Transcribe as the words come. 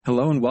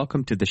Hello and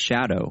welcome to The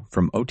Shadow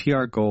from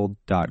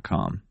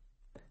OTRGold.com.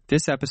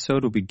 This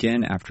episode will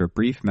begin after a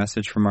brief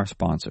message from our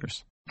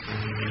sponsors. Who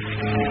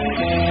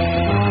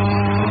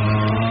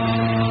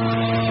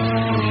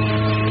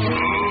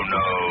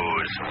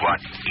knows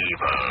what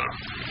evil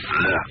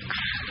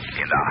lurks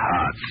in the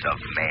hearts of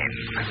men?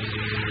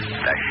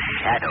 The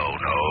Shadow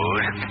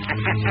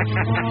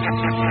knows.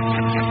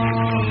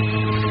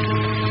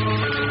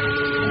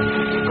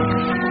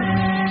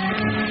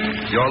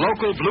 Your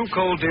local blue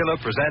coal dealer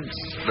presents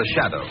The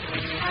Shadow.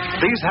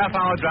 These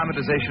half-hour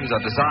dramatizations are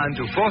designed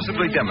to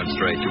forcibly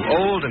demonstrate to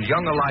old and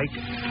young alike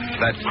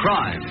that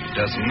crime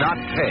does not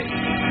pay.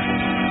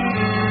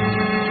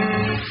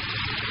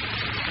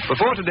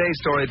 Before today's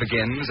story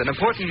begins, an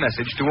important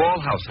message to all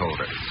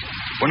householders.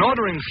 When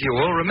ordering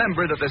fuel,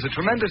 remember that there's a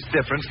tremendous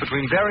difference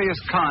between various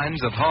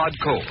kinds of hard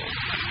coal.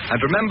 And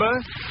remember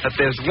that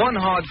there's one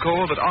hard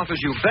coal that offers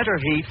you better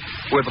heat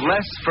with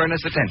less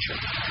furnace attention.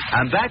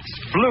 And that's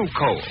blue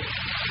coal.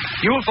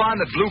 You'll find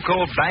that blue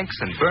coal banks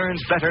and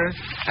burns better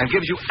and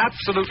gives you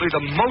absolutely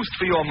the most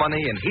for your money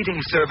in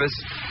heating service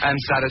and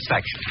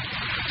satisfaction.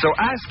 So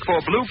ask for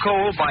blue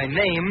coal by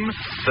name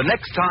the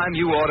next time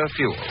you order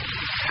fuel.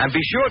 And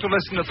be sure to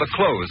listen at the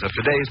close of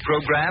today's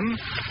program,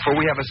 for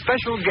we have a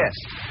special guest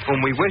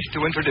whom we wish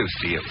to introduce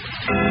to you.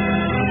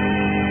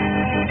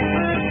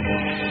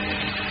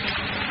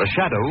 The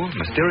Shadow,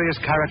 mysterious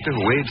character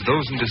who aids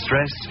those in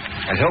distress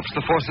and helps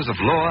the forces of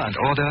law and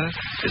order,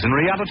 is in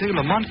reality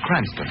Lamont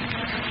Cranston,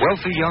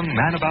 wealthy young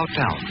man about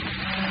town.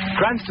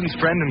 Cranston's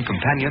friend and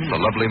companion,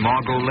 the lovely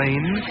Margot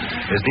Lane,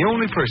 is the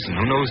only person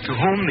who knows to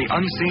whom the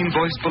unseen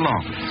voice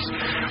belongs.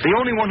 The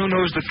only one who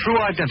knows the true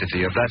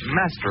identity of that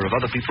master of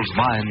other people's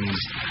minds,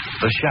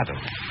 the Shadow.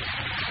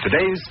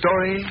 Today's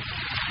story,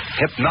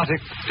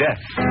 Hypnotic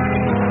Death.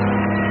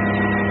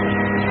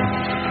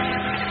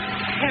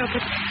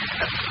 Albert,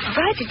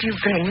 why did you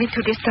bring me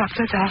to this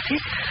doctor's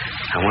office?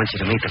 I want you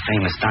to meet the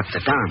famous Dr.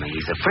 Dharma.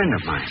 He's a friend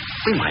of mine.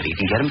 We might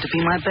even get him to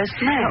be my best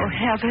man.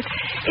 Oh, Albert,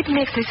 it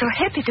makes me so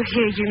happy to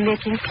hear you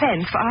making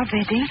plans for our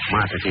wedding.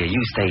 Martha, dear,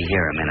 you stay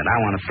here a minute. I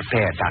want to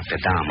prepare Dr.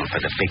 Dharma for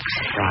the big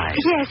surprise.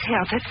 Yes,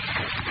 Albert.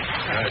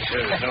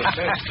 Sure, there's no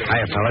sense to it.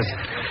 Hiya, fellas.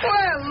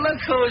 Well, look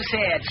who's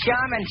here.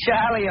 Charming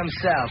Charlie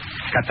himself.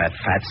 Cut that,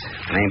 Fats.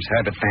 The name's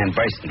Herbert Van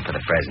Burston for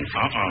the present.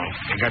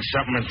 You got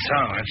something in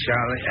tow, huh,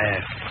 Charlie?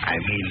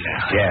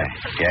 Yeah.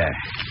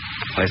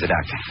 Where's the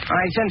doctor? Oh,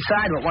 he's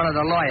inside with one of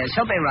the lawyers.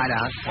 He'll be right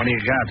out. What do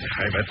you got,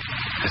 Herbert?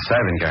 A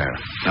servant girl.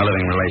 No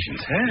living relations.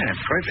 Yeah,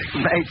 perfect.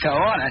 Made to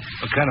order.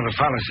 What kind of a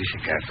policy she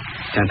got?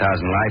 10,000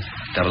 life,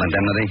 double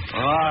indemnity.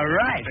 All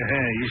right.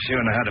 You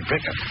sure know how to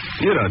pick 'em.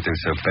 You don't do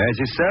so bad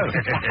yourself.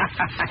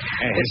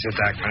 Hey, here's the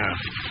doc now.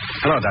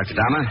 Hello, Dr.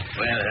 Dharma.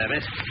 Well,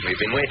 Herbert, we've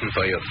been waiting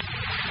for you.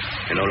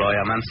 You know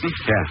Lawyer Munson?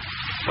 Yeah,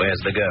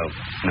 Where's the girl?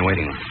 in the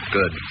waiting room.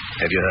 Good.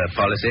 Have you her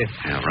policy?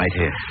 Yeah, right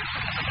here.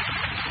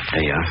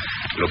 There you are.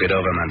 Look it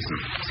over, Munson.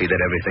 See that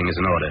everything is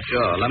in order.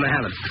 Sure, let me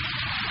have it.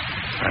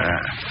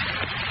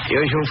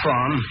 Usual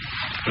form.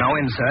 No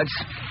inserts.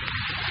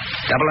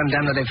 Double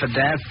indemnity for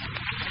death.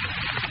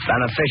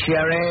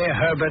 Beneficiary,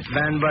 Herbert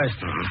Van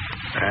Burston.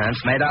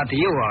 It's made out to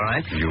you, all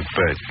right? You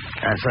bet.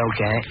 That's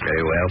okay.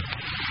 Very well.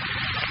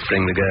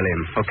 Bring the girl in.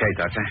 Okay,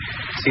 Doctor.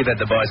 See that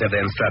the boys have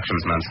their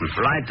instructions, Munson.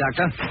 Right,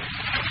 Doctor.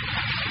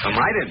 Come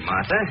right in,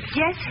 Martha.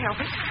 Yes,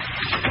 Albert.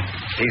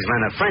 These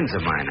men are friends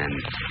of mine, and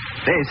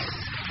this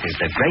is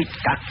the great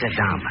Dr.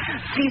 Dharma.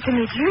 Pleased to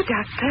meet you,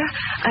 Doctor.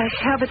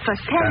 Albert was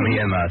telling Come me...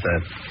 here, Martha.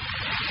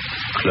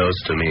 Close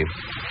to me.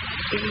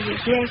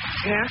 Yes,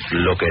 sir.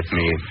 Look at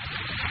me.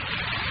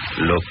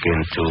 Look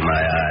into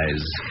my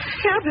eyes.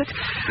 Albert.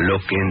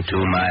 Look into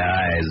my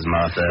eyes,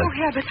 Martha.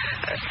 Oh, Albert,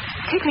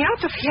 take me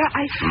out of here.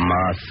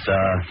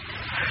 Martha.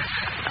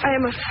 I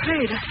am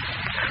afraid.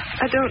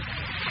 I don't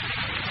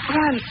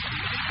want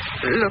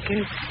to look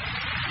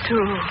into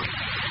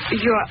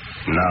your...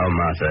 Now,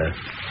 Martha.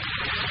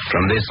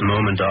 From this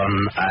moment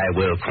on, I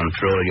will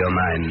control your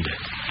mind.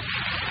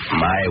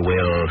 My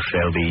will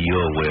shall be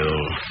your will.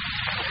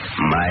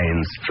 My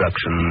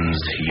instructions,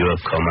 your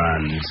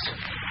commands.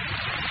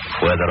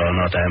 Whether or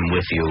not I'm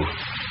with you,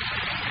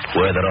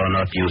 whether or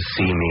not you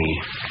see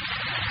me,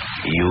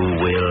 you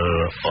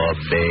will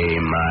obey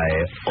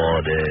my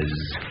orders.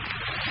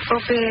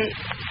 Obey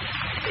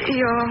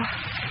your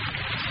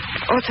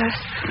orders?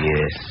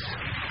 Yes.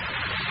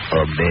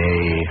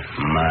 Obey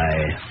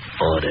my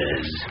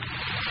orders.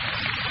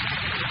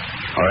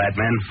 All right,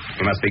 men,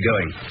 you must be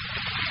going.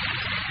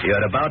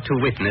 You're about to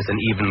witness an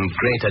even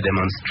greater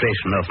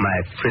demonstration of my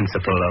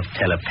principle of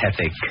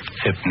telepathic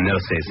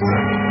hypnosis.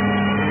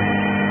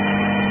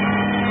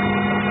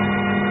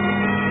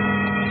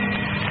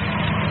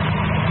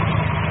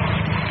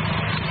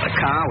 The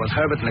car was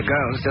Herbert and the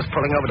girls just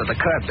pulling over to the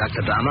curb,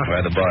 Dr. Dharma. Where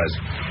are the boys?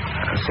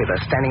 See,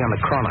 they're standing on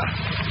the corner.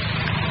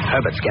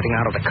 Herbert's getting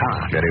out of the car.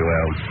 Very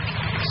well.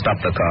 Stop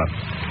the car.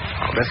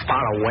 Oh, this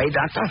far away,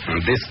 Doctor?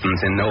 Distance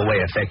in no way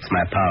affects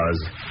my powers.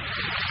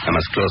 I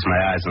must close my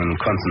eyes and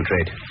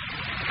concentrate.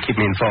 Keep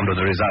me informed of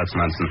the results,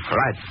 Munson.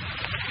 Right.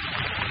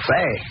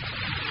 Say,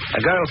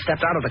 a girl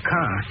stepped out of the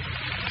car.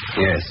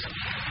 Yes.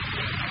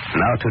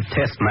 Now to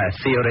test my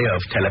theory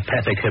of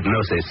telepathic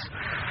hypnosis.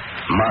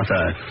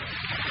 Martha,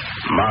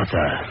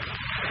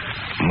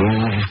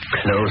 move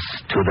close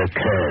to the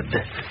curb.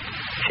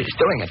 She's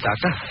doing it,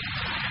 Doctor.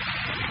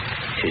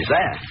 She's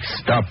there.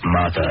 Stop,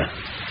 Martha.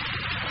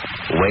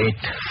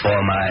 Wait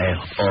for my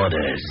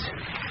orders.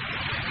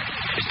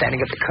 She's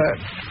standing at the curb.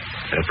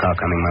 Is there a car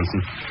coming,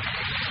 Munson?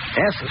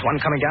 Yes, there's one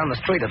coming down the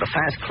street at a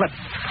fast clip.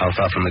 How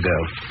far from the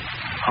girl?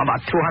 About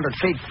 200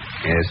 feet.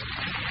 Yes.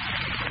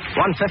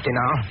 150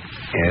 now.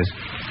 Yes.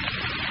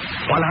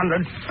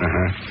 100.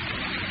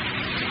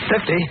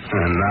 50.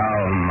 And now,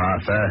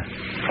 Martha.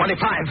 25.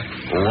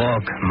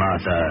 Walk,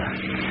 Martha.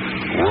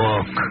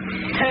 Walk.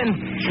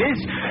 10. She's...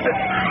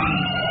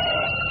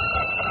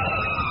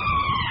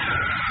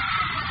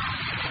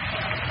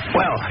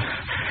 Well,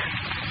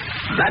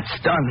 that's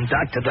done,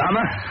 Dr.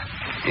 Dahmer.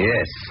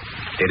 Yes,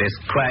 it is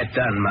quite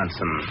done,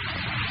 Munson.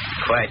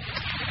 Quite.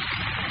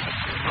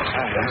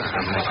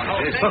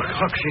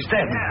 Look, she's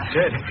dead.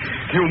 Dead?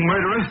 You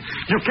murderer.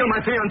 You killed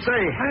my fiancée.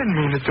 I didn't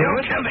mean to do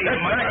it. Kill me, you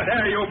murderer.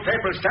 There, you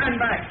papers. Stand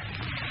back.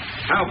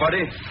 Now,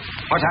 buddy,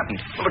 what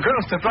happened? Well, the girl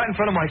stepped right in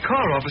front of my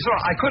car, officer.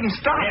 I couldn't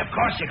stop. Of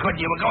course you couldn't.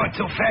 You were going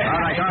too fast.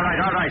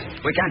 All right.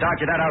 We can't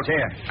argue that out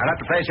here. I'll have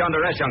to place you under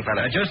arrest, young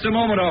fella. Just a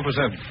moment,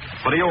 officer.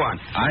 What do you want?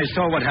 I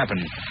saw what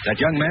happened. That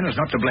young man was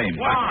not to blame.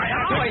 Why?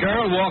 The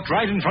girl walked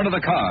right in front of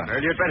the car. Well,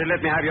 you'd better let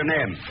me have your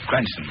name.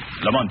 Cranston.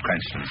 Lamont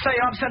Cranston. Say,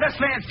 officer, this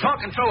man's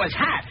talking through his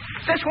hat.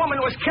 This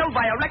woman was killed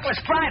by a reckless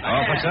driver.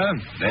 Officer,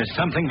 there's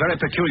something very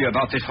peculiar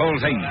about this whole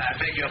thing. I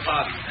beg your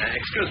pardon.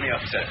 Excuse me,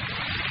 officer.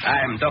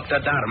 I'm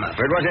Dr. Dharma.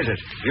 But what is it?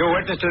 You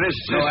witness to this?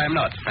 No, I'm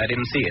not. I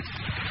didn't see it.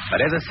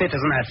 But as a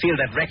citizen, I feel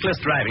that reckless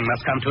driving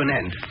must come to an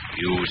end.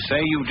 You say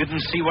you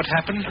didn't see what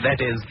happened? That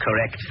is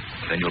correct.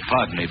 Then you'll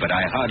pardon me, but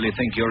I hardly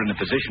think you're in a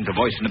position to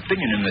voice an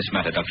opinion in this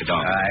matter, Dr.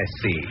 Dharma. I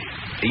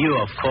see. You,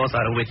 of course,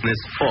 are a witness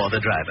for the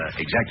driver.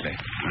 Exactly.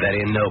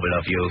 Very noble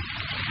of you.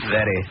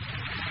 Very.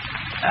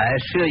 I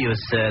assure you,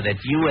 sir, that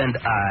you and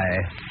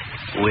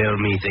I will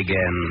meet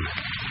again.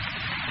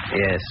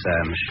 Yes,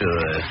 I'm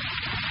sure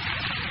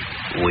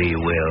we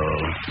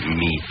will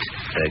meet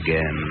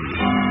again.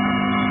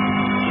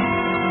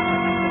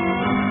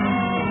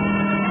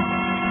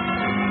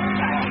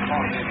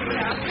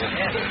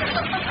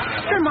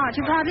 Lamont,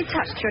 you've hardly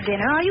touched your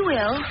dinner. Are you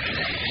ill?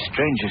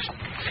 Strangest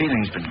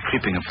feeling's been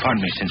creeping upon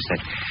me since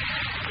that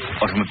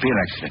automobile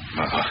accident.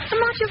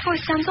 Lamont, your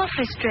voice sounds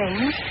awfully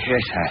strange.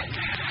 Yes,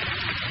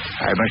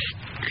 I must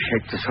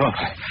shake this off.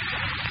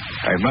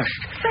 I must.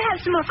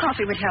 Perhaps some more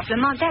coffee would help,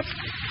 Lamont.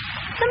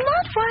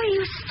 Lamont, why are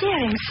you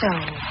staring so?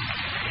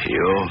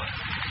 You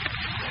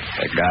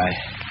and I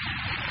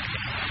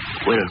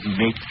will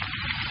meet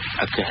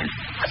again.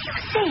 What are you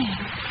saying?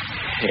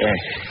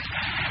 Yes,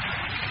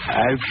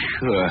 I'm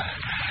sure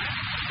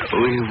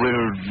we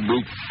will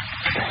meet.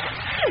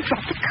 You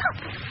dropped the cup.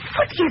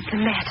 What is the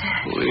matter?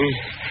 Wait,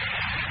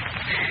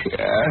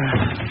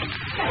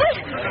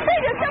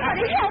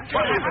 somebody help.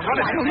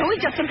 I don't know. He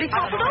just simply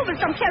toppled over.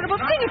 Some terrible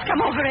thing has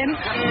come over him.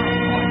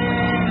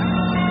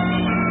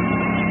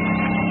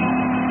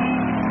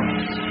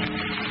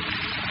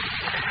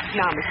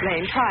 Now, Miss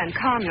Lane, try and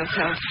calm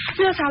yourself.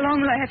 Nurse, how long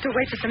will I have to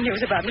wait for some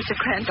news about Mr.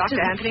 Cranston? Dr.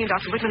 Anthony and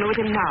Dr. Whitman are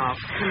with him now.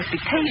 You must be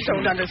I patient.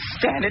 don't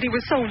understand it. He was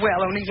so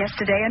well only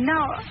yesterday, and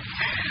now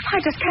I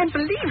just can't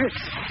believe it.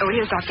 Oh,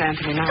 here's Dr.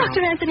 Anthony now.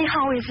 Dr. Anthony,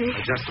 how is he?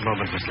 Just a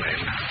moment, Miss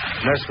Lane.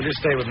 Nurse, will you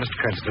stay with Mr.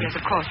 Cranston? Yes,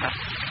 of course,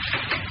 Doctor.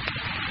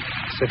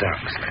 Sit down,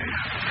 Miss Lane.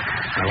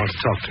 I want to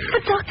talk to you.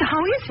 But, Doctor, how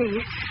is he?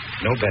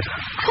 No better.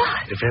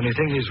 What? If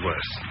anything, he's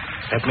worse.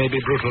 That may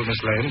be brutal, Miss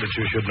Lane, but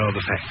you should know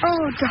the facts.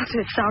 Oh, Doctor,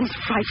 it sounds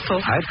frightful.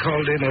 I'd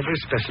called in every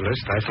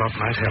specialist I thought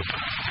might help.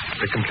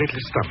 They're completely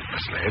stumped,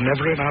 Miss Lane.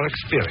 Never in our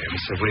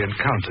experience have we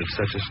encountered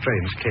such a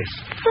strange case.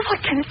 Well,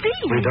 what can it be?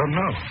 We don't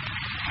know.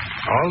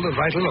 All the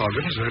vital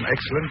organs are in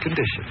excellent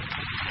condition,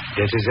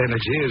 yet his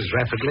energy is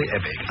rapidly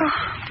ebbing. Oh.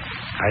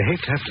 I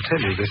hate to have to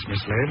tell you this,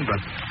 Miss Lane,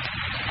 but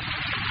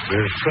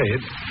we're afraid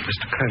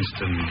Mr.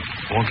 Cranston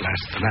won't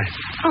last the night.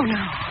 Oh,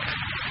 no.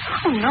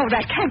 Oh, no,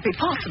 that can't be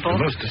possible.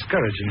 The most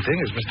discouraging thing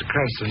is Mr.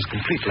 Cranston's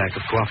complete lack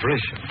of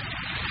cooperation.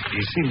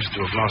 He seems to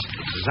have lost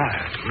the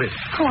desire to live.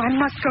 Oh, I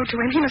must go to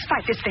him. He must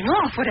fight this thing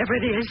off, whatever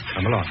it is.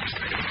 Come along, Miss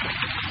Lane.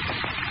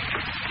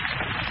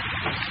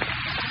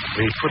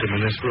 We put him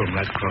in this room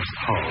right across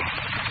the hall.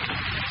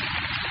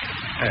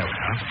 There we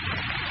are.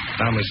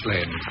 Now, Miss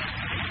Lane,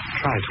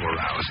 try to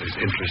arouse his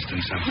interest in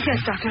something.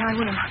 Yes, Doctor, I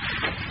will.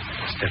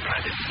 Step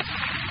right in.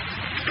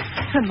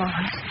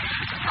 Lamont.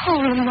 Oh,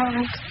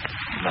 Lamont.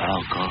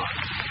 Margot.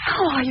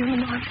 How are you,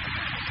 Lamont?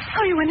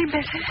 Are you any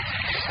better?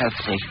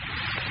 Something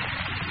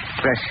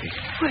pressing.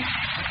 Where?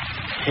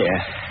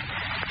 Here.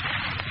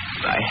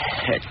 My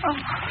head. Oh.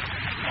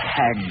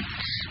 Hands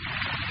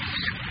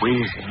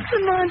squeezing.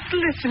 Lamont,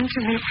 listen to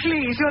me,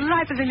 please. Your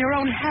life is in your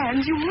own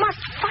hands. You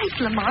must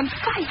fight, Lamont.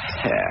 Fight.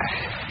 Here.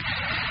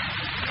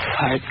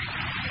 Fight.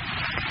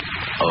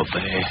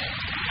 Obey.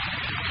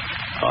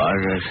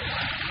 Ordered.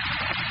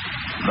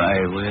 My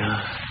will.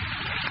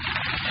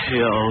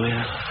 Your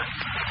will.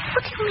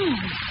 What do you mean?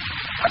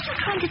 What are you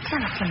trying to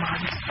tell us,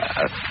 Lamont?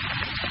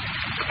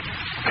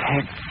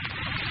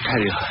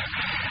 tell you.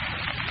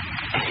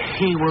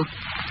 He will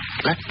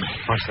let me.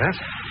 What's that?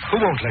 Who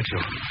won't let you?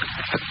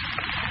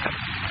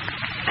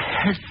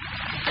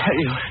 Tell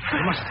you.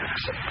 You must tell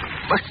us.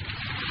 But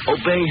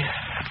obey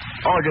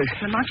orders.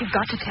 Lamont, you've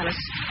got to tell us.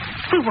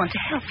 We want to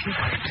help you.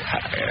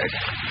 Tired.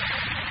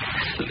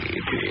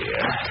 Sleepy.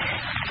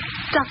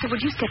 Doctor,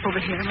 would you step over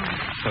here a moment?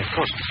 Of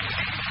course.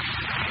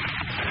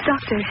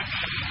 Doctor,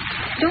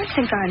 don't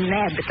think I'm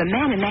mad, but the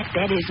man in that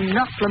bed is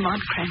not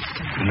Lamont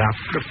Cranston. Not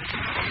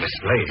Miss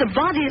Lane. The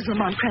body is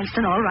Lamont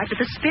Cranston, all right, but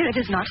the spirit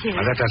is not his.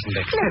 Now, that doesn't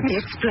make sense. Let me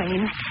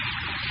explain.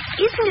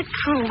 Isn't it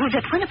true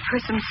that when a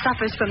person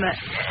suffers from a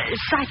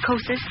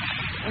psychosis,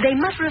 they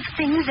mutter of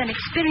things and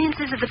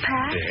experiences of the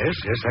past? Yes,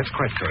 that's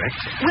quite correct.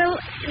 Well,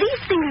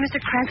 these things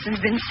Mr. Cranston's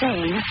been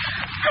saying,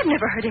 I've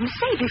never heard him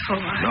say before.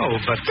 No,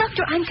 but...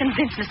 Doctor, I'm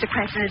convinced Mr.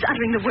 Cranston is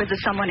uttering the words of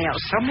someone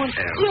else. Someone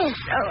else? Yes,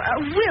 a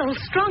will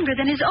stronger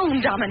than his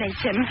own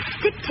dominates him,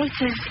 dictates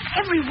his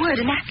every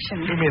word and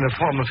action. You mean a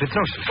form of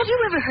hypnosis? Have you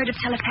ever heard of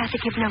telepathic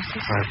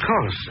hypnosis? Why, of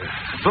course.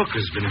 A book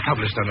has been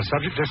published on the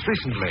subject just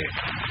recently.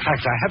 In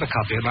fact, I have a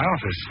copy in my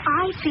office.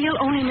 I feel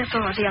only an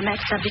authority on that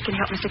subject can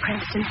help Mr.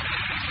 Cranston.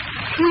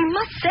 We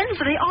must send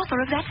for the author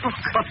of that book.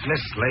 But,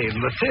 Miss Lane,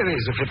 the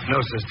theories of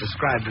hypnosis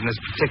described in this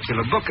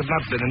particular book have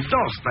not been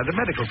endorsed by the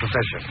medical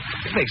profession.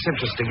 It makes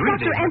interesting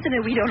reading. Dr. Anthony,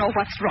 we don't know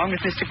what's wrong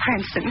with Mr.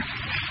 Cranston.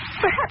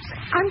 Perhaps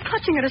I'm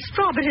clutching at a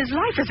straw, but his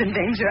life is in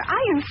danger.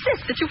 I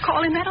insist that you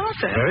call in that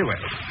author. Very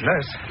well.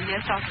 Nurse.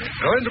 Yes, Doctor?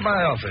 Go into my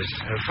office.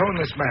 Phone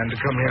this man to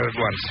come here at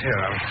once. Here,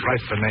 I'll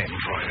write the name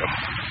for you.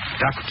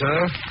 Dr.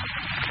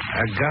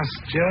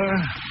 Agastya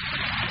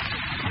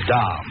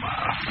Dharma.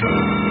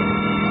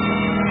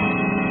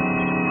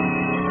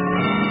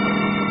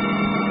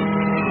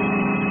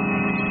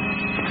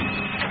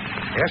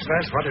 Yes,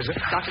 nurse, what is it?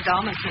 Dr.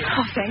 Dahmer's here.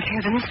 Oh, thank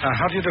heavens.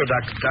 How do you do,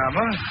 Dr.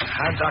 Dahmer?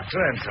 I'm Dr.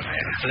 Anthony.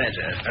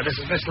 Pleasure. This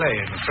is Miss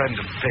Lane, a friend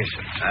of the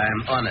patient.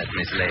 I'm honored,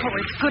 Miss Lane. Oh,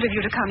 it's good of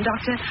you to come,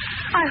 Doctor.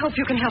 I hope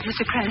you can help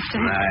Mr.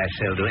 Cranston. I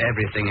shall do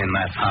everything in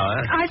my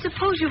power. I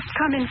suppose you've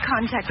come in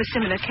contact with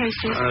similar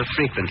cases.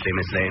 Frequently,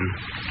 Miss Lane.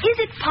 Is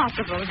it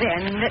possible,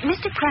 then, that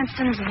Mr.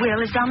 Cranston's will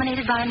is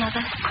dominated by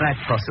another? Quite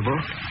possible.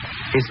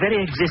 His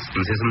very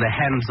existence is in the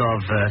hands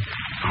of,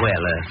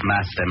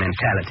 master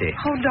mentality.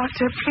 Oh,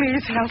 Doctor,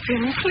 please help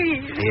him,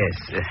 please.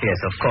 Yes,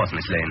 of course,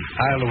 Miss Lane.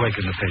 I'll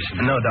awaken the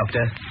patient. No,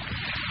 Doctor.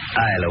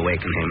 I'll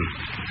awaken him.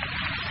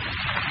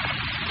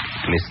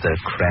 Mr.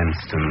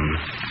 Cranston.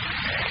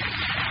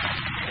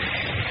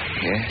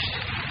 Yes?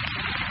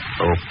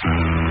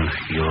 Open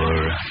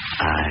your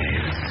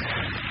eyes.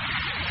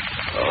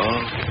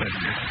 Open.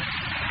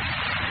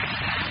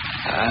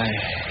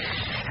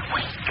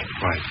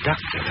 Why,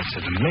 Doctor, that's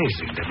an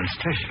amazing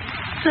demonstration.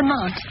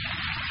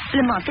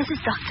 Lamont, this is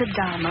Dr.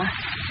 Dahmer.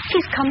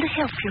 He's come to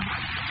help you.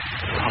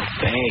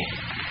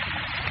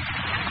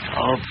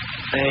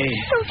 Obey.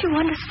 Don't you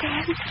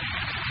understand?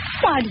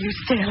 Why do you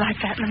stare like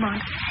that,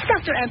 Lamont?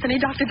 Dr. Anthony,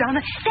 Dr.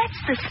 Dahmer, that's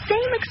the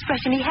same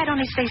expression he had on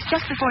his face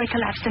just before he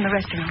collapsed in the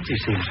restaurant. He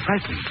seems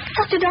frightened.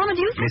 Dr. Dahmer,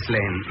 do you... Miss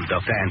Lane,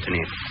 Dr.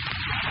 Anthony,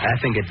 I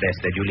think it best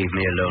that you leave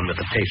me alone with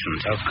the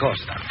patient. Of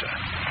course, Doctor.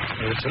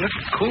 It's a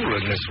little cool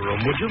in this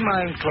room. Would you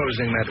mind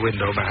closing that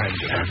window behind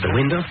you? The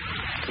window?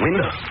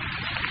 Window?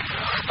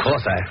 Of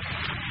course,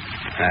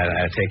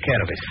 I'll take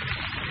care of it.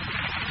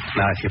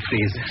 Now, if you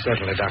please.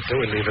 Certainly, Doctor.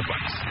 We'll leave at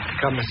once.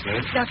 Come, Miss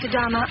Lane. Dr.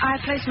 Dahmer, I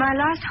place my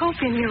last hope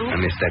in you.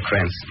 Mr.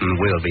 Cranston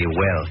will be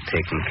well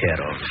taken care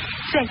of.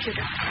 Thank you,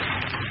 Doctor.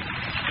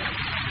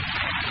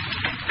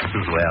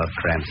 Well,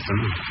 Cranston,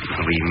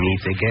 we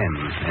meet again,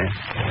 eh?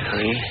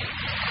 We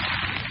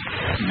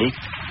meet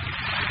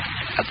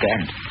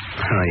again.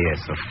 Oh,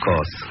 yes, of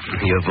course.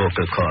 Your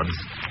vocal cords.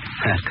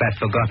 I've quite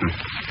forgotten.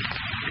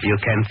 You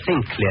can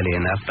think clearly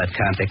enough, but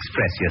can't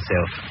express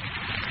yourself.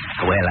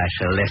 Well, I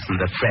shall lessen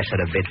the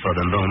pressure a bit for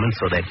the moment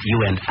so that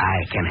you and I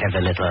can have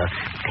a little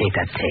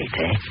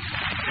tete-a-tete, eh?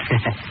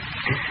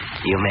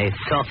 You may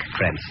talk,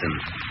 Cranston.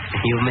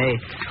 You may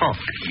talk.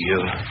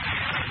 You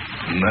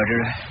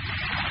murderer?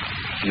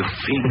 You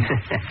fiend?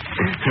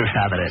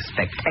 Rather a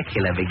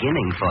spectacular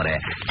beginning for a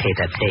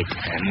tete-a-tete.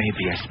 There may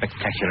be a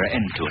spectacular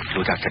end to it,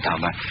 too, Dr.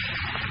 Dahmer.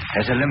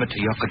 There's a limit to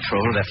your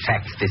control. The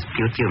facts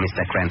dispute you,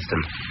 Mr.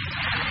 Cranston.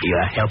 You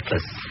are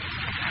helpless.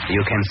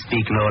 You can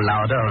speak no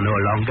louder or no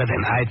longer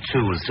than I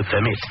choose to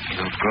permit.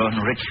 You've grown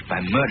rich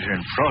by murder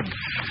and fraud.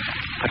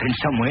 But in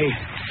some way,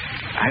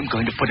 I'm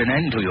going to put an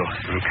end to you.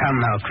 Come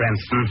now,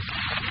 Cranston.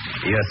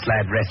 Your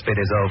slight respite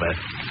is over.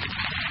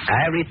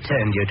 I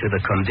return you to the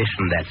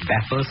condition that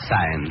baffles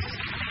science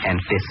and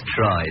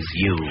destroys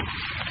you.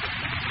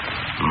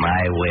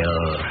 My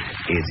will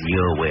is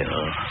your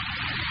will.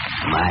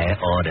 My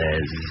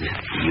orders,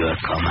 your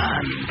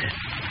command.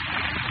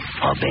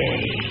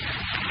 Obey.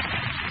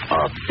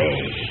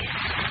 Obey.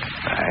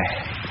 I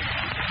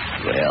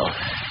will.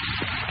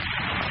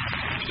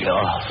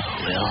 Your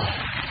will.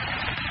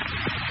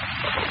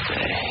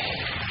 Obey.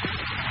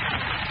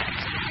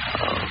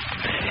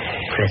 Obey.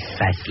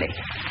 Precisely.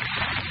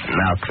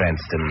 Now,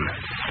 Cranston,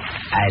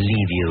 I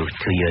leave you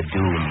to your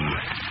doom.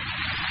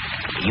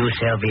 You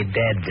shall be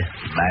dead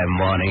by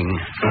morning.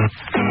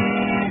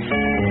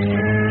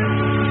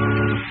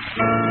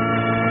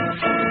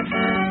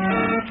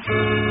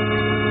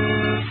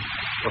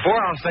 Before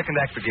our second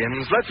act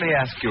begins, let me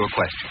ask you a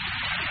question.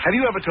 Have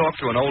you ever talked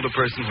to an older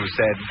person who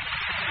said,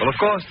 well, of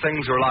course,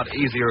 things are a lot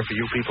easier for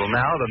you people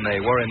now than they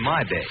were in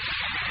my day?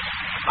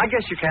 I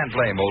guess you can't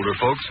blame older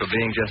folks for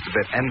being just a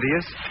bit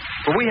envious,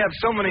 for we have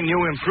so many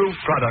new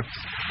improved products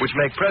which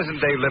make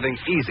present-day living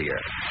easier.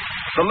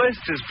 The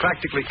list is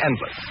practically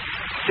endless.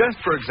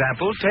 Just, for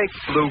example, take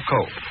blue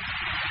coal.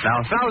 Now,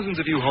 thousands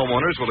of you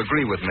homeowners will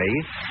agree with me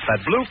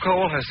that blue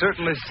coal has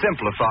certainly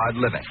simplified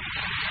living.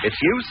 Its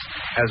use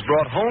has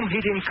brought home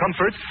heating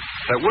comfort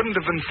that wouldn't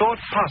have been thought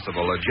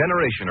possible a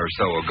generation or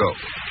so ago.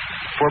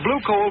 For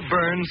blue coal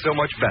burns so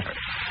much better,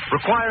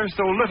 requires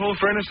so little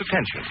furnace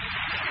attention,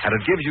 and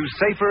it gives you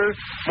safer,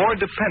 more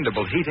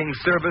dependable heating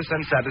service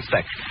and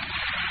satisfaction.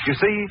 You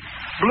see,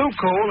 blue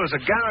coal is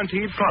a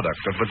guaranteed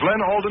product of the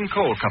Glen Alden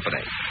Coal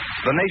Company,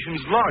 the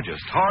nation's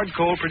largest hard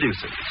coal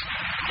producers.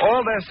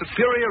 All their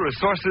superior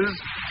resources,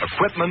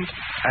 equipment,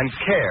 and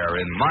care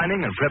in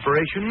mining and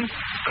preparation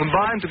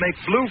combine to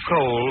make blue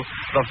coal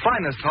the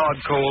finest hard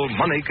coal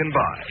money can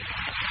buy.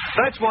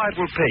 That's why it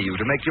will pay you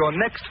to make your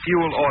next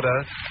fuel order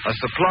a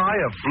supply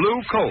of blue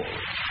coal.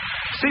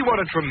 See what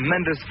a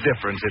tremendous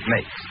difference it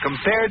makes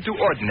compared to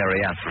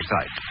ordinary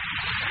anthracite.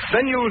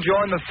 Then you'll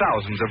join the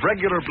thousands of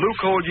regular blue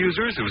coal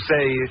users who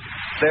say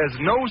there's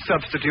no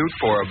substitute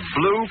for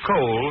blue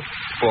coal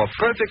for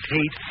perfect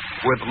heat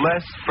with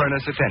less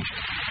furnace attention.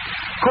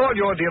 Call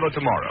your dealer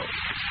tomorrow.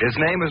 His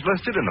name is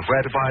listed in the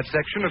Where to Buy It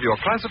section of your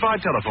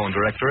classified telephone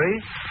directory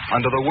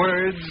under the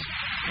words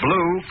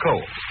Blue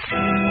Coal.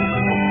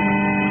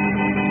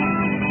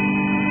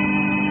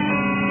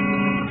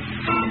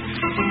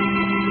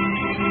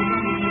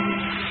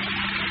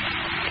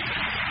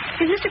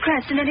 Is Mr.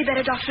 Cranston any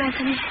better, Dr.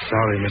 Anthony?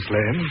 Sorry, Miss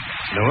Lane.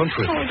 No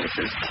improvement. Oh, this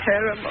is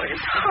terrible.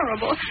 It's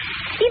horrible.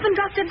 Even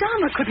Dr.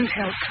 Dahmer couldn't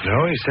help.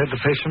 No, he said the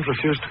patient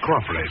refused to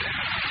cooperate.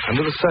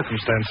 Under the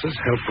circumstances,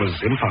 help was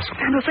impossible.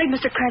 I'm afraid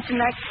Mr. Cranston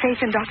lacked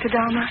faith in Dr.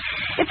 Dahmer.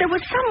 If there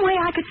was some way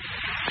I could...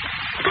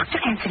 Dr.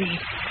 Anthony,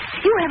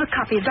 you have a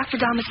copy of Dr.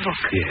 Dahmer's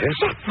book. Yes?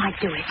 That might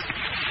do it.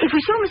 If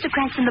we show Mr.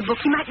 Cranston the book,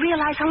 he might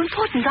realize how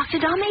important Dr.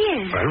 Dahmer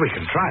is. Well, we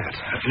can try it.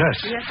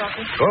 Nurse. Yes,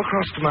 Doctor. Go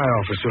across to my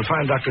office. You'll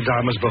find Dr.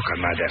 Dahmer's book on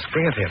my desk.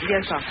 Bring it here.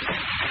 Yes, Doctor.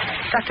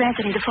 Dr.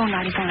 Anthony, the phone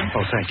line is on.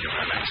 Oh, thank you.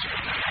 I'll answer.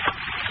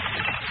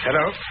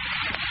 Hello?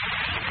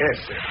 Yes,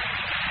 sir.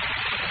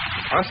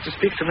 Asked to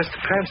speak to Mr.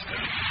 Cranston.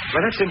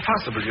 Well, that's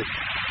impossible.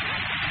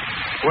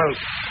 Well,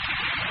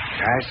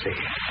 I see.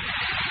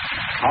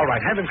 All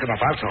right, have him come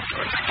up. I'll talk to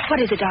him. What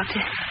is it,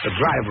 Doctor? The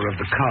driver of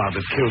the car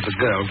that killed the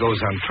girl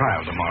goes on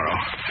trial tomorrow.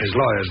 His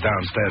lawyer's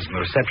downstairs in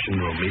the reception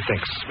room. He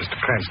thinks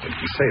Mr. Cranston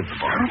can save the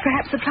boy. Oh,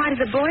 perhaps the plight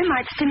of the boy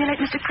might stimulate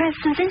Mr.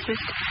 Cranston's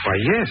interest. Why,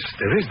 yes,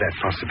 there is that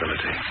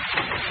possibility.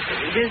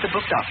 Here's the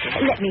book,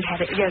 Doctor. Let me have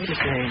it. Yes, Miss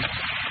Lane.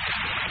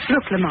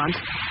 Look, Lamont.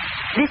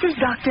 This is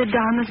Dr.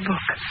 Dahmer's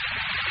book.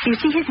 You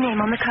see his name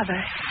on the cover.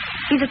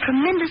 He's a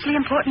tremendously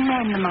important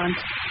man, Lamont.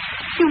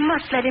 You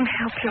must let him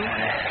help you.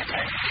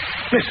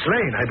 Miss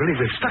Lane, I believe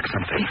we've stuck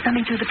something. He's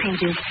thumbing through the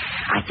pages.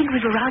 I think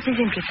we've aroused his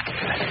interest.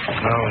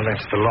 Oh,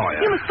 that's the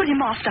lawyer. You must put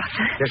him off,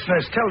 Doctor. Yes,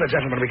 nurse, tell the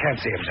gentleman we can't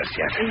see him just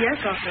yet. Yes,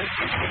 Doctor.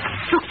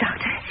 Look,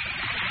 Doctor.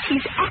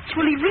 He's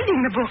actually reading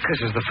the book.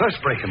 This is the first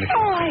break in the case.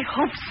 Oh, I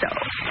hope so.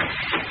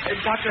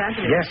 Dr.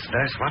 Anthony. Yes,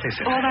 nurse, what is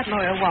it? All that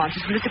lawyer wants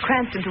is for Mr.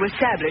 Cranston to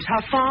establish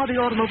how far the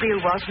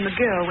automobile was from the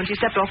girl when she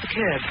stepped off the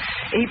curb.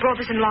 He brought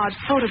this enlarged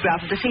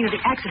photograph of the scene of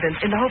the accident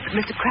in the hope that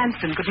Mr.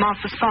 Cranston could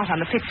mark the spot on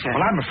the picture.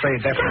 Well, I'm afraid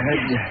that's...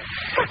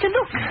 Doctor,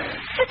 look.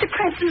 Mr.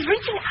 Cranston's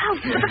reaching out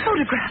for the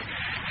photograph.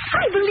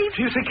 I believe...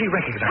 Do you think he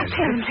recognizes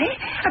Apparently.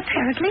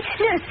 Apparently.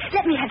 Nurse,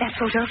 let me have that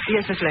photo.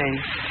 Yes, Miss Lane.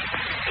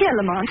 Here,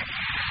 Lamont.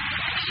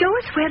 Show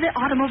us where the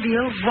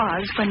automobile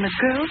was when the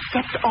girl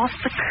stepped off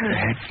the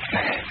curb.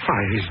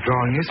 Why, he's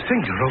drawing his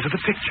finger over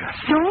the picture.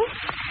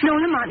 No,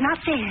 Lamont, not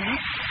there.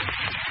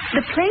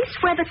 The place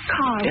where the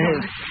car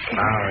was.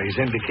 Oh, he's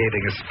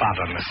indicating a spot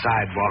on the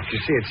sidewalk. You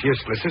see, it's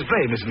useless. His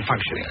brain isn't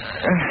functioning.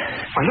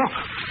 Why, look,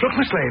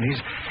 Miss Lane.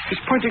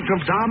 He's pointing from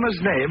Dahmer's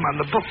name on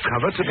the book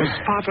cover to the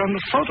spot on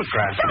the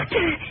photograph.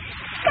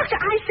 Doctor,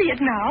 I see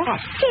it now. What?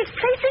 He's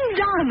placing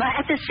Dahmer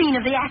at the scene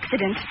of the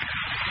accident.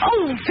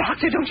 Oh,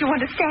 Doctor, don't you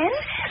understand?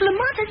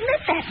 Lamont has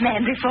met that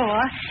man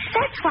before.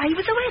 That's why he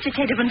was so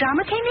agitated when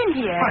Dahmer came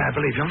in here. Why, I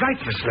believe you're right,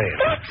 Miss Lane.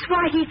 That's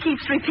why he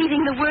keeps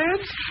repeating the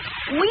words,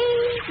 "We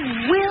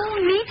will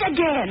meet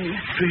again."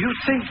 Do you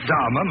think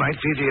Dahmer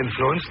might be the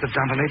influence that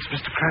dominates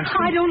Mr.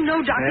 Cranston? I don't know,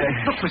 Doctor.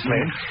 Look, Miss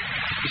Lane.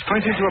 He's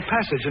pointing to a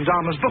passage in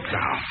Dahmer's book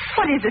now.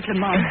 What is it,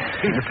 Lamont?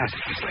 Read the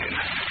passage, Miss Lane.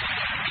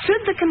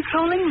 Should the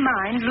controlling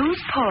mind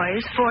lose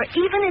poise for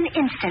even an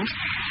instant,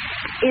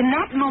 in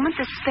that moment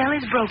the spell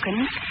is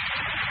broken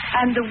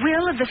and the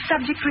will of the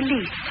subject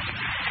released.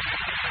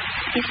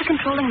 If the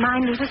controlling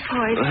mind loses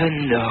poise...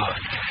 Window.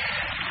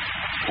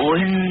 Oh,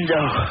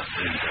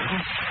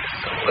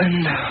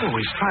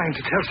 he's trying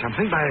to tell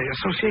something by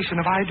association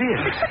of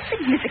ideas. What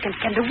significance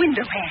can the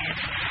window have?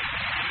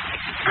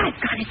 I've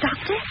got it,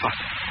 Doctor. What?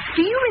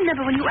 Do you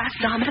remember when you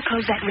asked Dharma to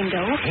close that window?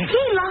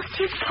 He lost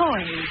his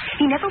poise.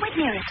 He never went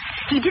near it.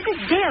 He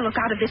didn't dare look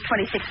out of this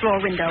 26th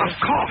floor window. Of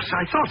course.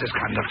 I thought his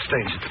conduct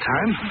strange at the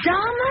time.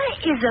 Dharma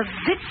is a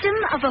victim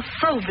of a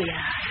phobia.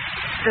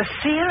 The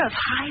fear of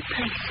high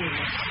places.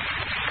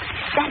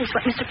 That is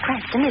what Mr.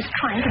 Cranston is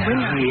trying to bring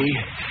out. We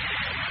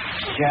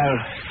shall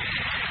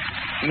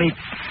meet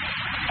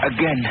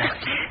again.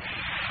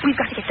 We've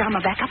got to get Dharma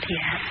back up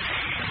here.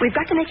 We've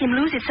got to make him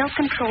lose his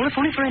self-control, if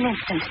only for an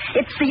instant.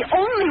 It's the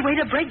only way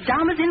to break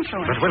Dharma's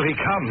influence. But will he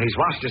come? He's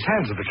washed his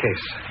hands of the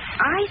case.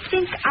 I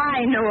think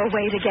I know a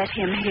way to get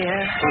him here.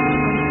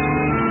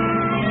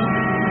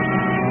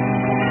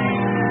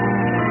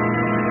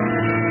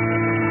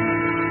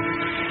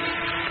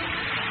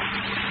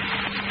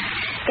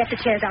 Get the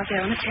chairs out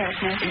there on the terrace,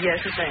 nurse. Yes,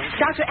 Miss Lane.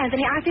 Dr.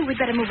 Anthony, I think we'd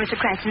better move Mr.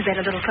 Cranston's bed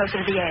a little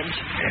closer to the edge.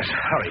 Yes,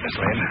 hurry, Miss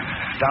Lane.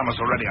 Dharma's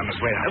already on his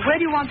way up. Where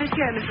do you want this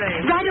chair, Miss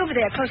Lane? Right over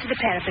there, close to the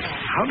parapet.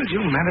 How did you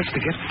manage to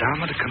get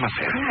Dharma to come up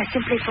here? I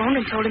simply phoned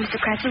and told him Mr.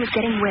 Cranston was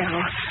getting well.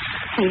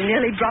 He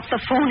nearly dropped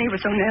the phone. He was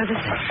so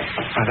nervous.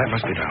 That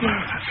must be Dharma.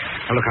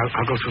 Now, look,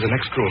 I'll go through the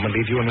next room and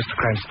leave you and Mr.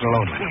 Cranston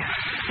alone with him.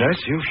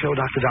 Nurse, you show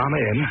Dr. Dharma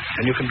in,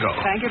 and you can go.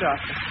 Thank you,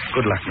 Doctor.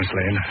 Good luck, Miss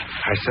Lane.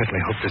 I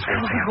certainly hope this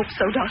works I out. hope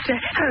so, Doctor.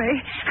 Hurry,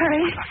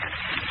 hurry.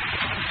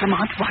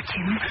 Lamont, watch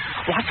him.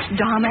 Watch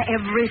Dharma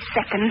every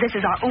second. This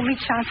is our only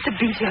chance to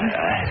beat him.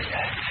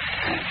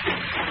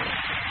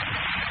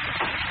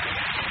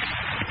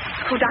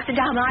 Oh, Dr.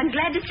 Dharma, I'm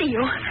glad to see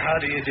you. How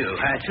do you do?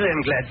 I too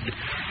am glad.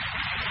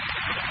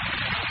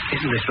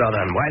 Isn't this rather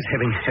unwise,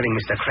 having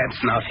Mr.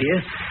 Cranston out here?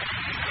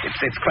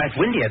 It's quite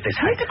windy at this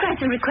height. Mr.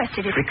 Cranston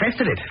requested it.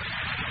 Requested it?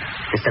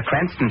 Mr.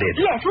 Cranston did?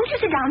 Yes, won't you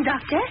sit down,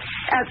 Doctor?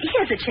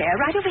 Here's a chair,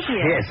 right over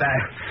here. Yes,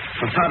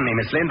 pardon me,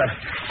 Miss Lane, but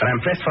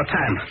I'm pressed for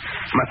time.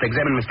 Must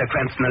examine Mr.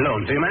 Cranston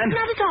alone. Do you mind?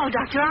 Not at all,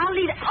 Doctor. I'll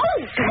lead... Oh!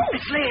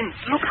 Miss Lane,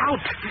 look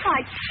out. My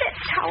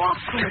fits, how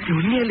awkward. You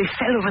nearly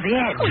fell over the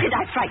edge. Oh, did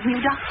I frighten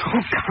you, Doctor?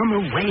 Oh, come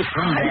away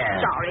from there.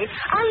 I'm sorry.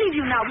 I'll leave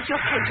you now with your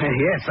patient.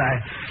 Yes,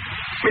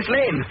 Miss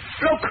Lane,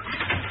 look.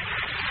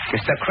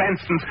 Mr.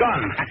 Cranston's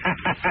gone.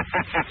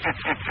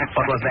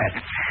 What was that?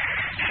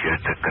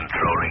 Should the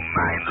controlling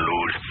mind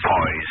lose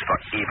poise for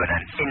even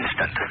an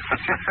instant?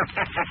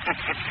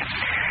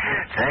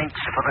 Thanks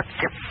for the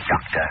tip,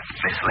 Doctor.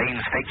 Miss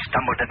Lane's fate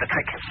stumbled at the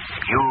trick.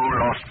 You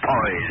lost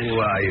poise. Who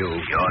are you?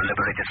 Your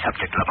liberated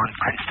subject, Lamont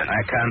Cranston.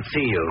 I can't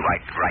see you.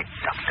 Right,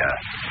 Doctor.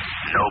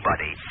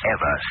 Nobody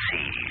ever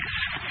sees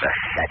the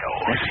shadow.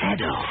 The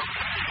shadow?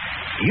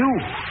 You?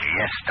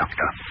 Yes,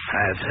 Doctor.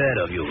 I've heard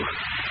of you.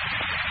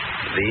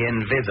 The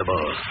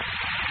invisible.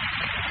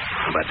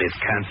 But this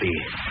can't be.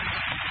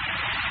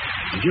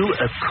 You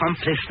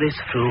accomplish this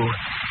through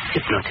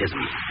hypnotism.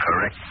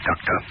 Correct,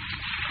 Doctor.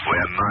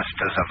 We're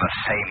masters of the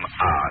same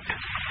art.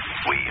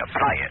 We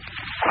apply it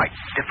quite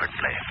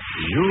differently.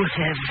 You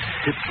have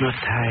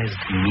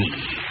hypnotized me.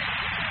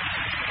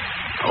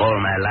 All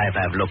my life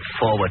I've looked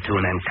forward to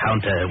an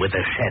encounter with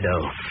the shadow.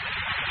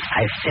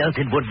 I felt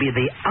it would be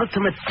the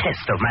ultimate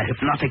test of my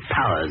hypnotic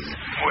powers.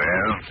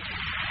 Well,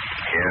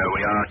 here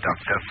we are,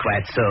 Doctor.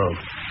 Quite so.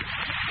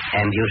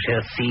 And you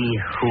shall see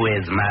who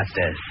is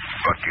master.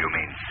 What do you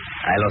mean?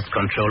 I lost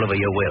control over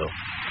your will,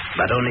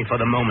 but only for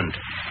the moment.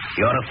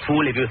 You're a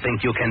fool if you think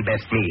you can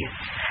best me.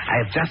 I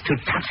have just to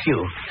touch you,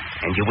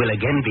 and you will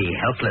again be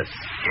helpless.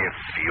 If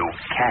you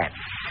can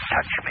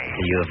touch me.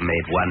 You have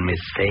made one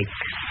mistake,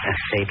 a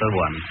fatal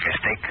one.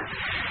 Mistake?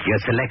 Your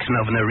selection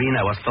of an arena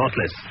was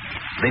thoughtless.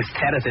 This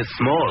terrace is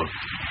small.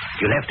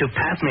 You'll have to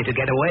pass me to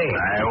get away.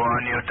 I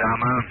warn you,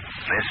 Dharma.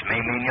 This may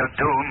mean your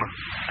doom.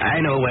 I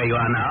know where you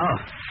are now.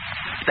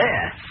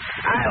 There.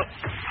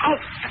 Oh!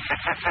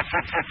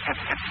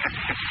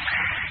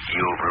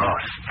 You've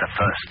lost the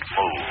first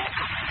move.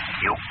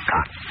 You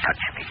can't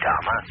touch me,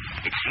 Dharma.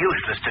 It's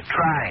useless to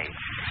try.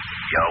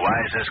 Your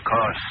wisest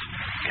course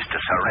is to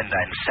surrender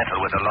and settle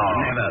with the law.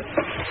 Never.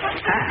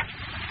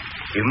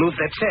 You moved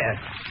that chair.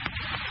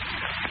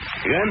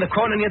 You're in the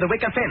corner near the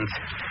wicker fence.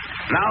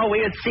 Now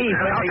we'll see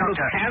whether you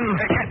can...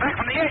 Get back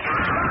from the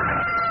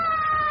edge.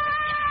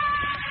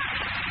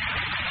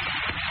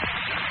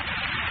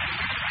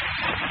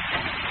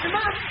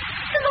 Lamont,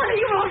 are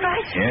you all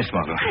right? Yes,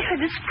 Margot. I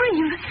heard the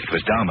scream. It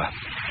was Dharma.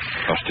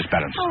 Lost his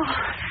balance. Oh.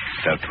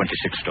 Fell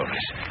 26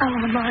 stories. Oh,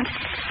 Lamont.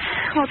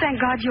 Oh, thank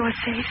God you're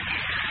safe.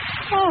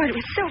 Oh, it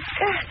was so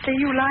ghastly,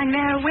 you lying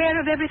there, aware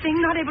of everything,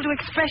 not able to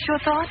express your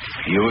thoughts.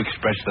 You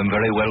expressed them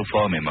very well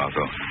for me,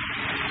 Margot.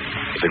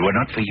 If it were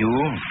not for you,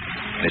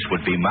 this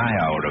would be my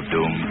hour of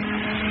doom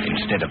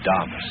instead of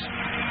Dharma's.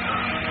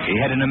 He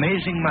had an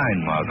amazing mind,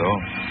 Margot.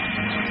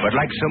 But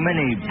like so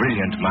many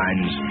brilliant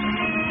minds,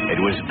 it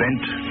was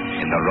bent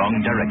in the wrong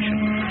direction.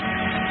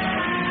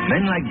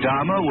 Men like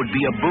Dharma would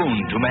be a boon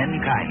to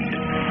mankind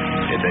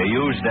if they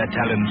used their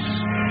talents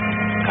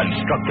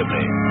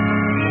constructively.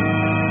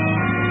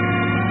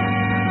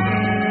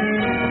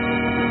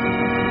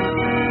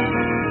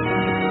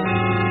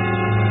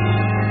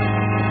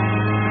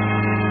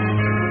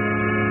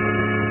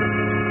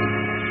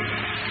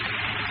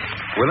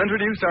 We'll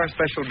introduce our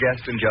special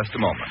guest in just a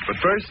moment. But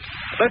first,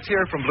 let's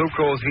hear from Blue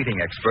Coal's heating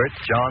expert,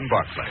 John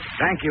Barclay.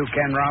 Thank you,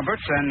 Ken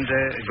Roberts, and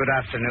good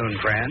afternoon,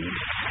 friends.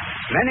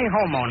 Many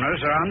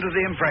homeowners are under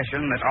the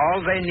impression that all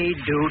they need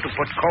do to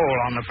put coal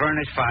on the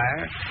furnace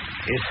fire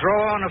is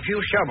throw on a few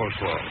shovels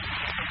full.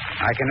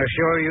 I can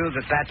assure you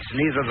that that's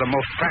neither the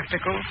most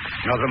practical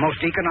nor the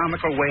most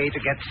economical way to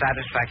get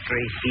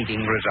satisfactory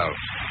heating results.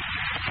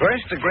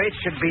 First, the grate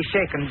should be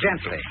shaken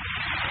gently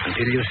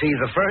until you see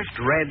the first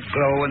red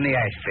glow in the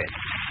ash pit.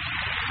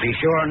 Be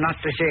sure not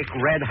to shake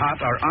red-hot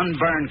or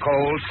unburned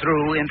coals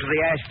through into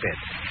the ash pit,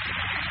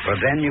 for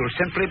then you'll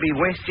simply be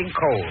wasting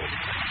coal.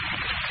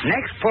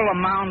 Next, pull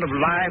a mound of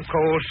live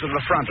coals to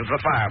the front of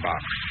the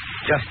firebox,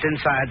 just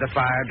inside the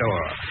fire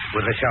door,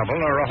 with a shovel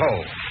or a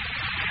hoe.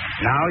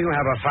 Now you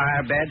have a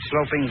fire bed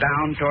sloping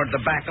down toward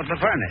the back of the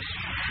furnace.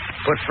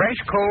 Put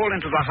fresh coal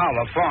into the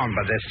hollow formed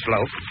by this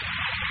slope,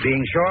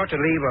 being sure to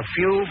leave a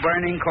few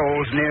burning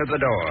coals near the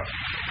door.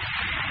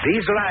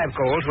 These live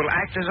coals will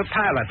act as a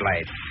pilot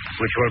light,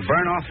 which will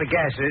burn off the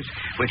gases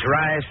which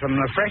rise from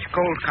the fresh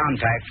coal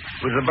contact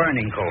with the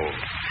burning coal.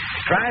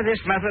 Try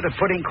this method of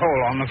putting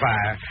coal on the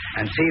fire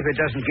and see if it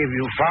doesn't give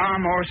you far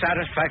more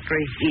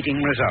satisfactory heating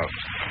results.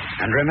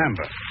 And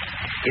remember,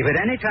 if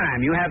at any time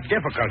you have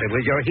difficulty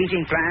with your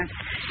heating plant,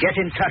 get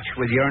in touch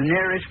with your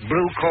nearest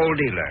Blue Coal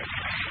dealer.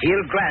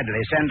 He'll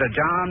gladly send a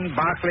John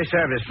Barclay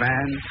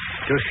serviceman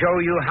to show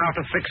you how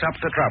to fix up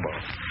the trouble.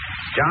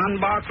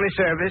 John Barclay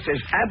service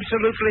is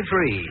absolutely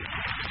free,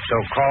 so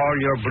call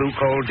your Blue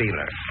Coal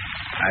dealer.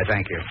 I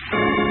thank you.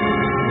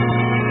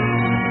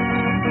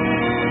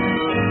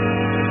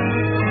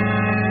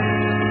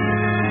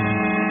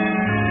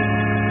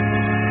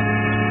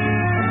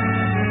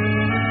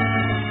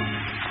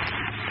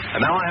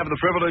 And now I have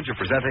the privilege of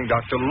presenting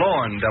Dr.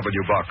 Lorne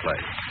W. Barclay,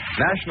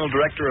 National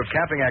Director of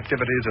Camping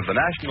Activities of the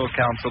National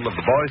Council of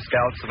the Boy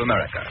Scouts of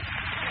America.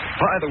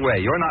 By the way,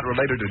 you're not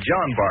related to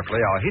John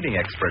Barclay, our heating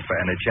expert, by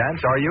any chance,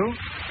 are you?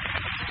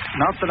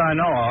 Not that I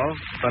know of,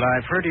 but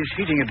I've heard his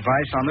heating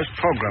advice on this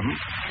program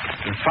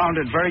and found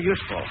it very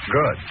useful.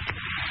 Good.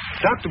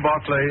 Dr.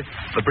 Barclay,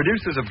 the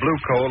producers of Blue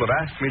Coal have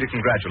asked me to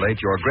congratulate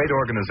your great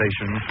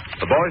organization,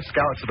 the Boy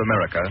Scouts of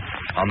America,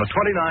 on the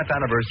 29th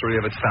anniversary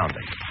of its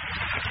founding.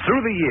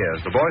 Through the years,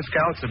 the Boy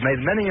Scouts have made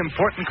many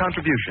important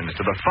contributions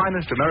to the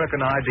finest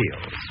American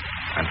ideals.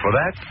 And for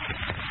that,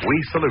 we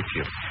salute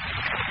you.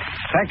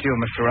 Thank you,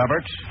 Mr.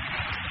 Roberts.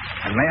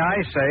 And may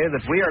I say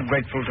that we are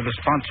grateful to the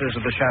sponsors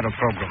of the Shadow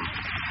Program.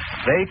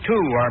 They,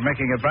 too, are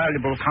making a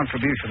valuable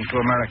contribution to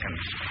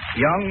Americans,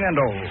 young and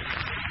old,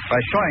 by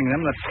showing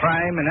them that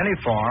crime in any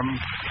form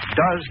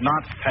does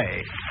not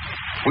pay.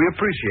 We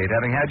appreciate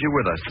having had you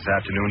with us this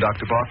afternoon,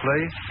 Dr.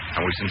 Barclay,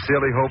 and we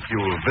sincerely hope you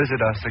will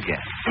visit us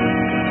again.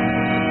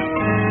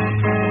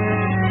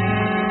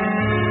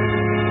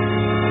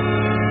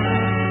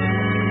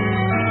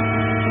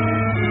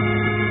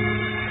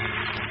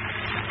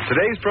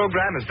 Today's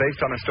program is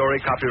based on a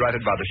story copyrighted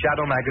by the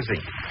Shadow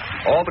magazine.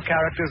 All the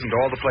characters and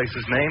all the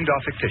places named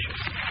are fictitious.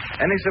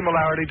 Any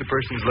similarity to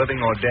persons living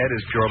or dead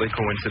is purely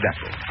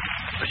coincidental.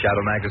 The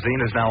Shadow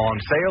magazine is now on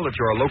sale at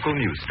your local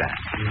newsstand.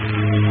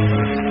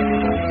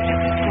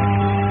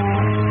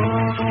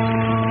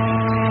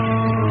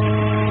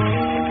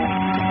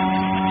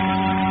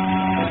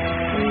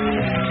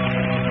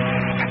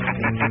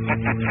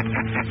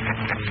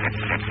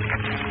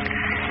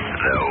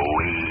 The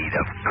weed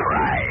of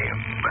crime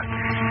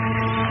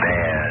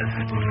bears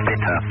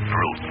bitter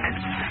fruit.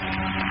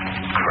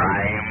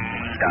 Crime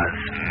does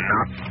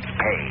not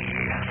pay.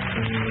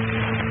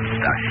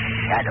 The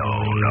Shadow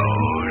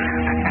knows.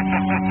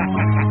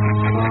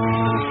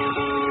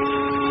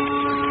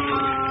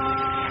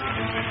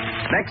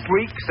 Next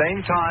week,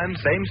 same time,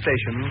 same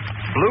station,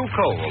 Blue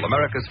Coal,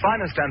 America's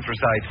finest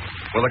anthracite,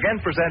 will again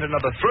present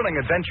another thrilling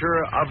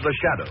adventure of the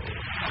Shadow.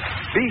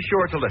 Be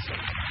sure to listen.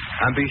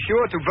 And be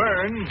sure to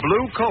burn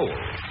Blue Coal,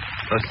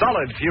 the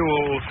solid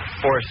fuel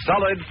for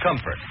solid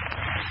comfort.